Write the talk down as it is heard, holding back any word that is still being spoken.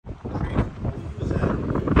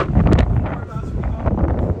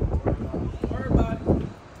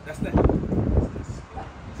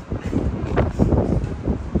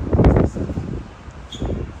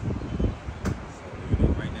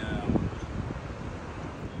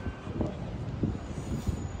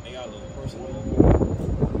Ooh,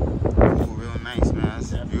 real nice, man.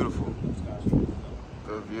 It's beautiful.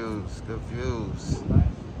 Good views. Good views.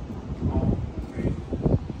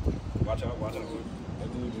 Watch out.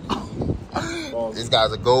 This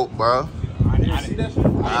guy's a goat, bro. I didn't see that shit.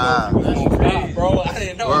 Nah. Bro, I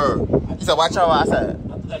didn't know. Word. You said, watch out what I said. I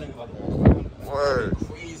thought that nigga about to Word.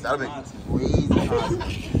 That'll be crazy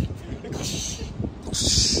content.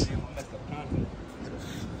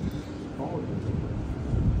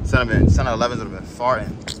 Son of 11s would have been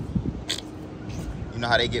farting. You know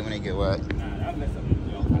how they get when they get wet. Nah, that messed up.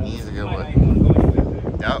 He needs to get wet.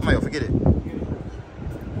 Yeah, I might forget it.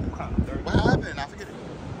 What happened? I forget it.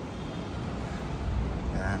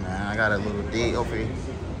 Yeah, man, I got a little date over here.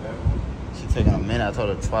 She taking a minute. I told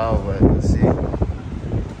her 12, but let's see.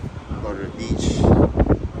 Go to the beach.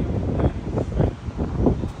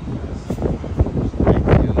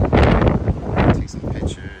 Take some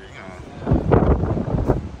pictures, you know.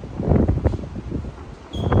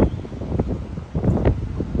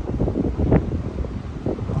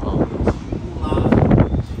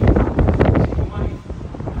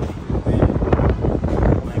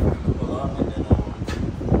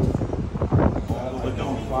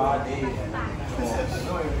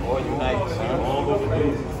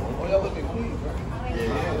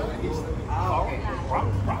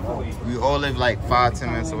 We all live like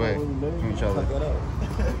 5-10 minutes away from each other.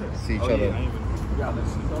 See each other.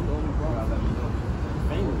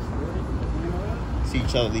 See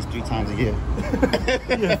each other at least 3 times a year.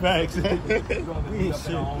 Yeah, facts.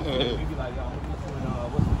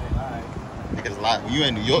 Because a lot. You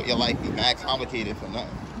in New York, your life be max complicated for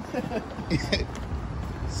nothing.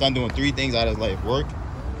 Son doing 3 things out of his life: work,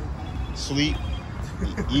 sleep,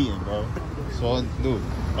 eating, bro. So, dude,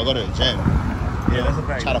 I go to the gym. Yeah, that's a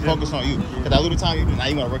fact. Try to focus on you. Because that little time you do, now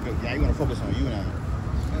you want to work. Now you want to focus on you now.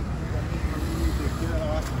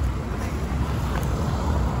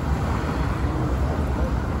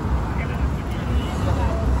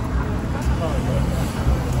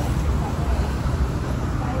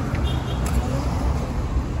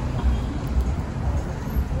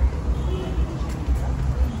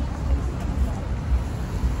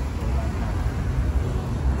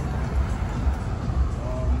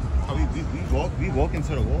 We walk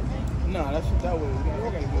into the wall? Nah, that's that way.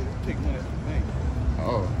 We're gonna go take money from the bank.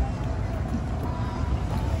 Oh.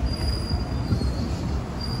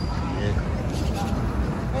 Yeah.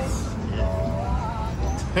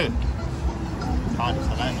 It's hard to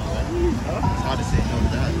say no, right? It's hard to say no to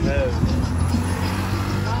that.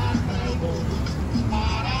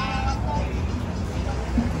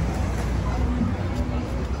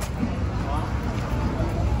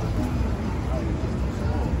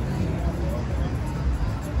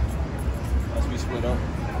 Split up.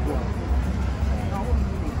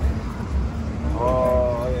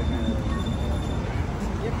 Oh, yeah, man.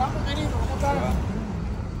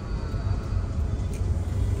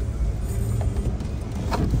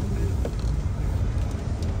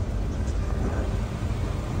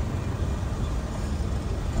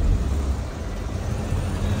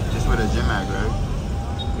 Just where the gym at, right?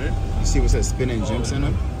 Where? You see what says Spinning Gym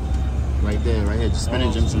Center? Right there, right here. Just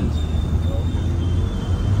Spinning Gym Center.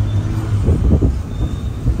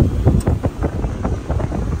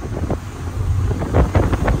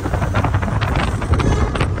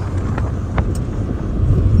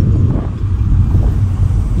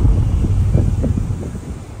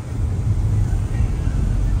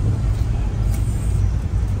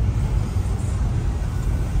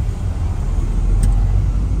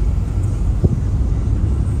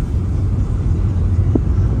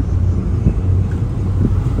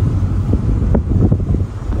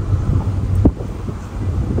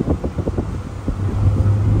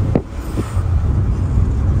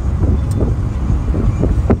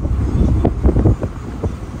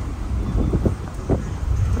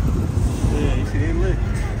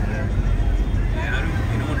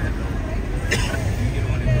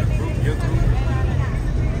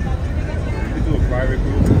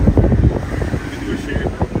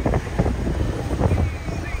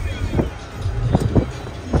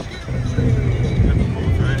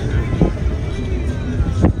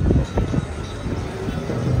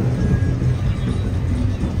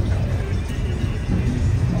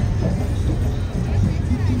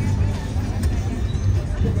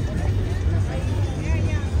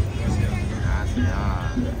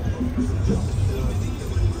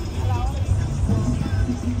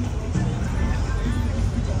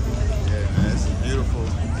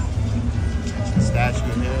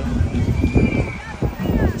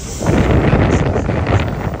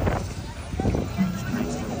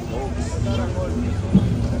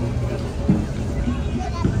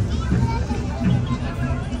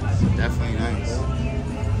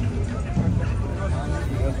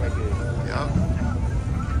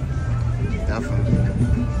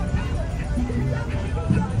 The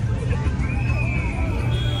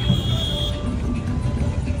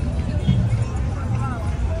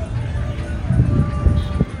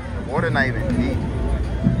water not even deep.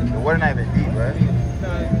 The water not even deep, right? You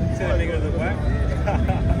said that nigga look whack? I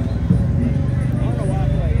don't know why I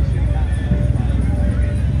feel like it should not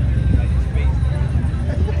like space.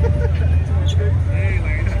 Hey,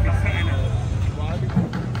 like it should be kind of water.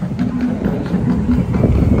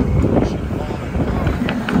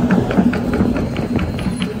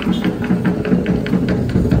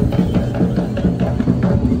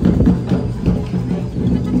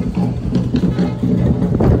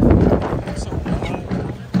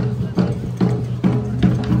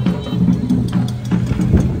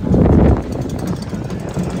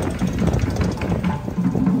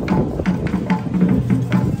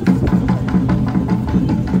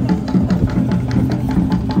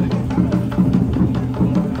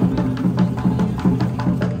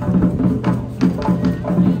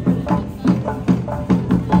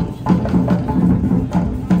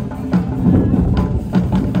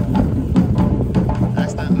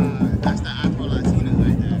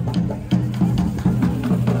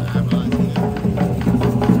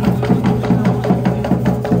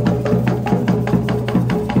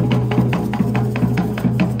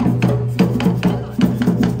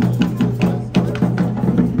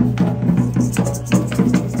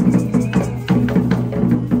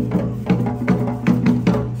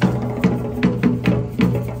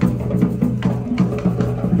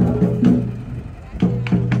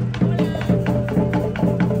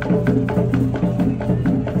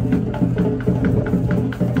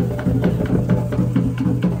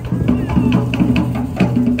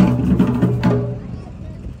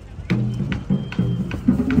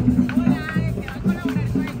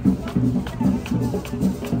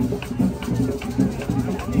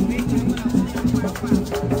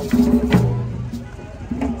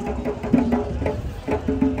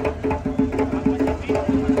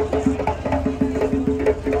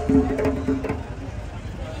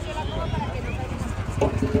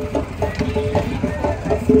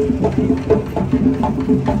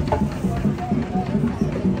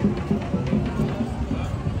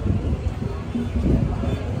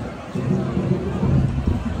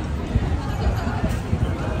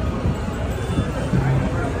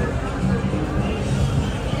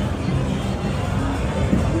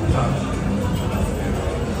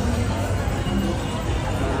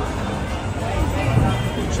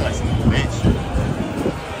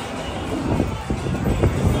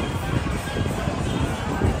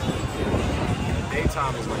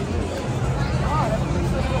 Daytime is like this.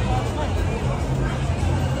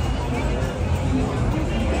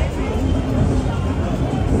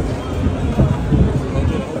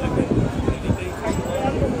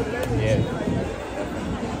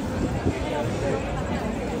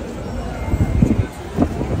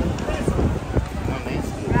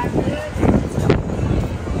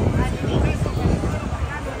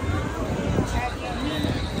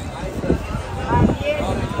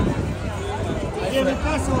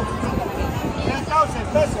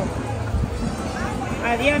 A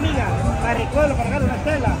 10 amiga, para recuerdo, para regalar una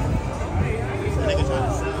estela.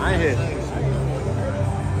 I ain't hit.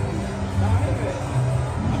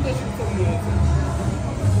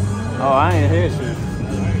 Oh, I ain't hear shit.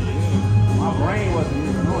 My brain wasn't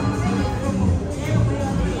even doing it.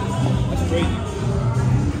 That's crazy.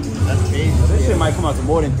 That's crazy. This shit might come out to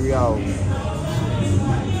more than 3 hours.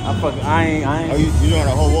 I ain't. Oh, you doing a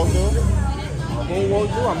whole walkthrough? A whole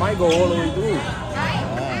walkthrough? I might go all the way through.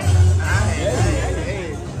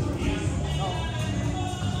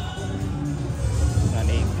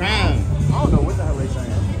 Crown. I don't know what the hell they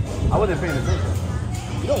saying. I wasn't paying attention.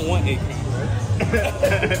 You don't want 8 crowns, right?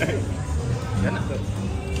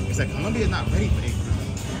 It's like Colombia's not ready for 8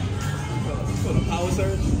 crowns. For the power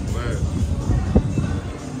surge? Word.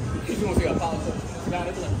 You want to see a power surge? Nah,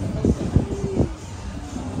 it's like...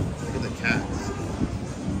 Look at the cats.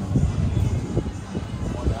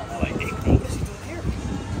 Like 8 crowns. What is she doing here?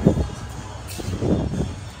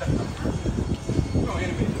 You don't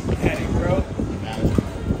animate this caddy, bro.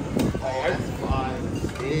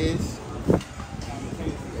 Is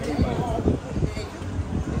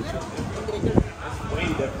Way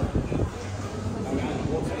different. I mean, I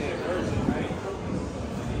walked in there version, right?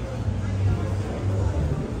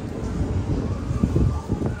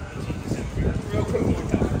 Real quick, one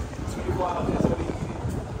time. 24 hours, that's what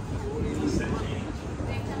he said.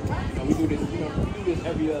 And we do this, we do this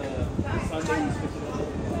every Sunday. We switch it up.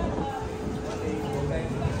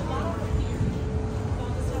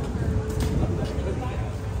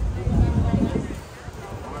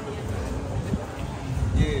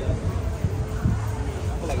 Yeah.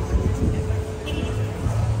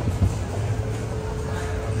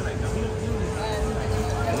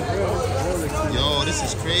 This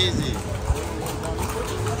is crazy.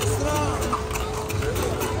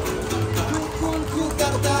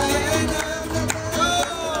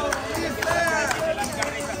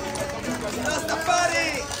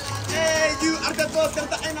 You are the boss,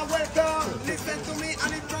 Cartagena, welcome. Listen to me,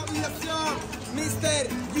 an improvisación. Mister,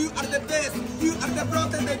 you are the best. You are the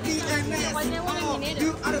brother, the DNS. Oh,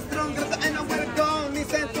 you are strong, Cartagena, welcome.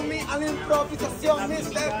 Listen to me, an improvisación.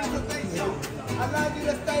 Mister, presentation. Allow you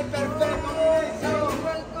to stay perfect.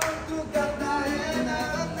 Welcome to Cartagena.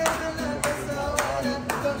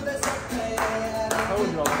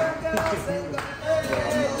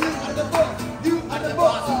 You are the boss. You are the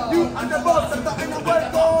boss. You are the boss, Cartagena,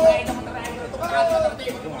 welcome.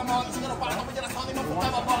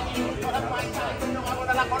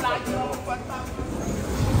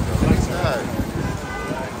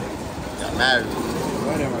 Got married.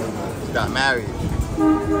 Got married.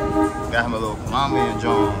 Got him a little Colombian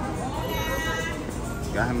joint.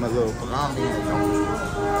 Got him a little Colombian joint.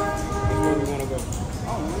 Where we wanna go?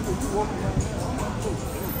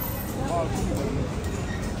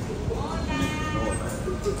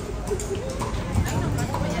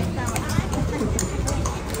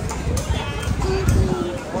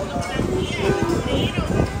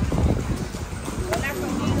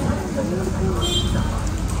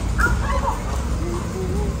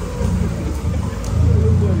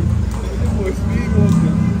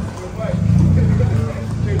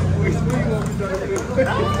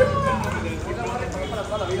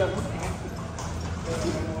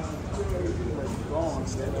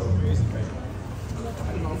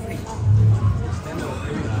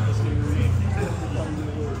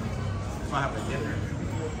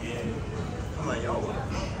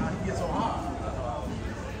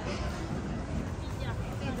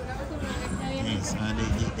 Yes, man,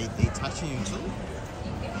 they touching you too.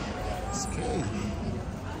 It's crazy.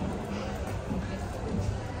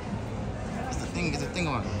 It's the thing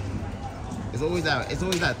about it. It's always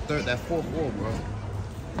that fourth wall, bro.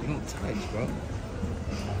 You don't touch, bro.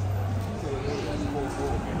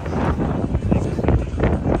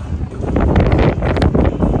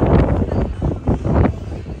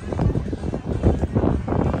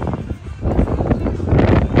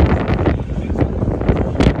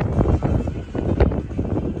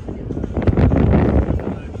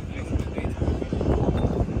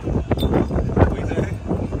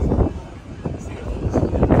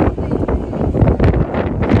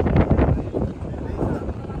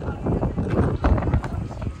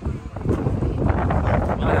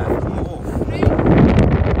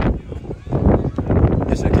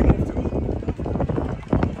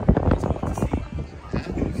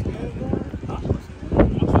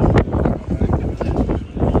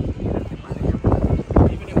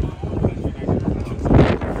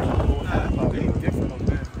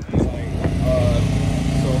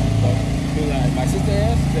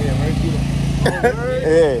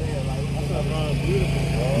 Yeah.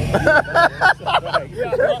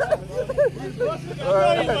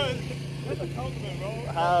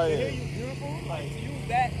 How yeah.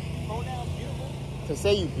 To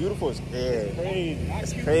say you beautiful is crazy.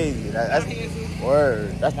 That's crazy. That's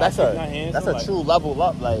word. That's a true level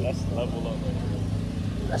up. Like That's level up.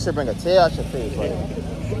 that should bring a tear out your face. Like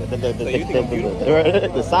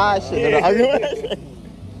the side shit.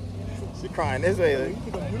 She crying this way. Like.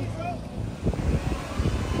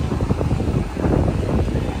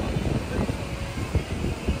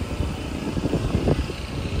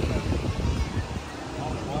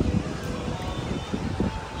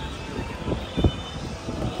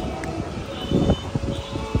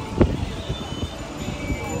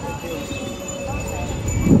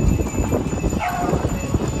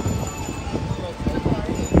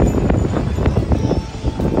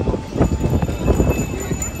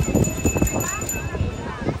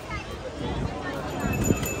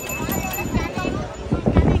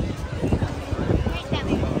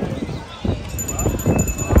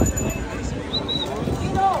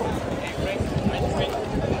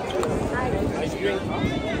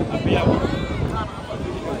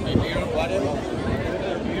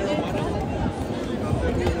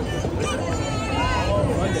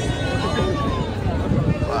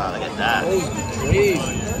 Wow, look at that.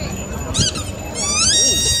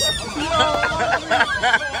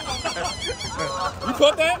 You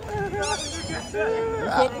caught that?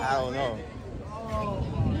 I don't know.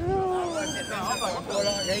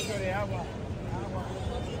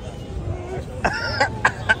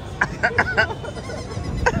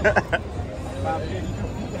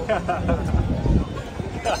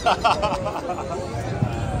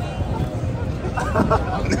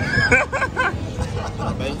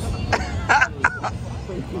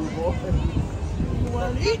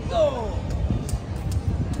 igualito.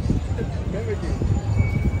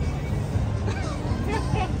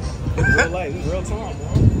 Real life, this is real time, bro.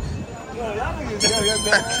 Yo, y'all niggas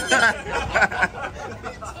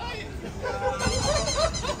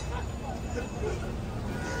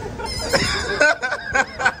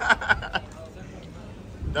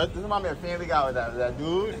This remind me of Family Guy with that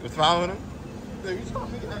dude was following him. Like, you trying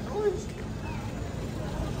to make that noise?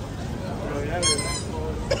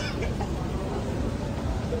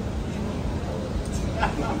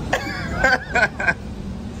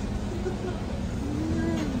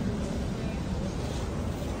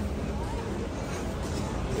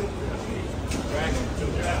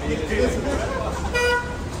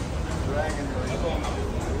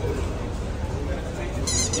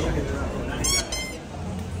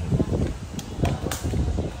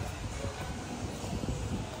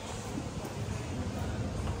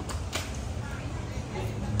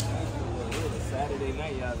 Saturday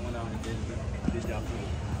night, y'all went out and did y'all food.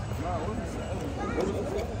 No, it wasn't Saturday.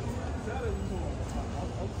 Saturday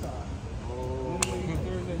was outside. Oh,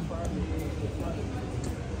 Thursday, Friday.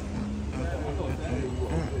 I thought Saturday you were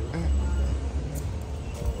over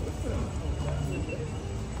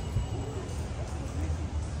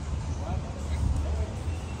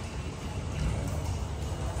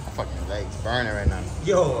Fucking legs burning right now.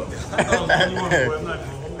 Yo, I'm not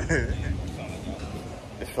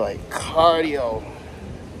It's like cardio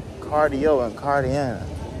and Cartagena.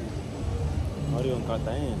 Cardio and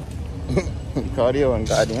Cartagena. Cardio and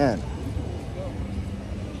Cartagena.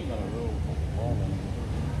 She got a real ball.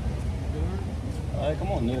 All right,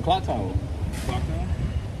 come on, need a clock tower. Clock tower?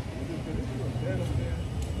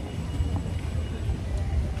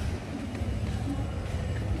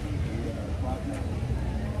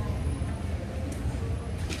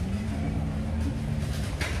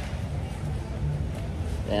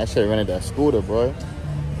 Yeah, I should have rented that scooter, bro.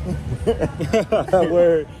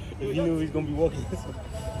 Where if you knew he was gonna be walking.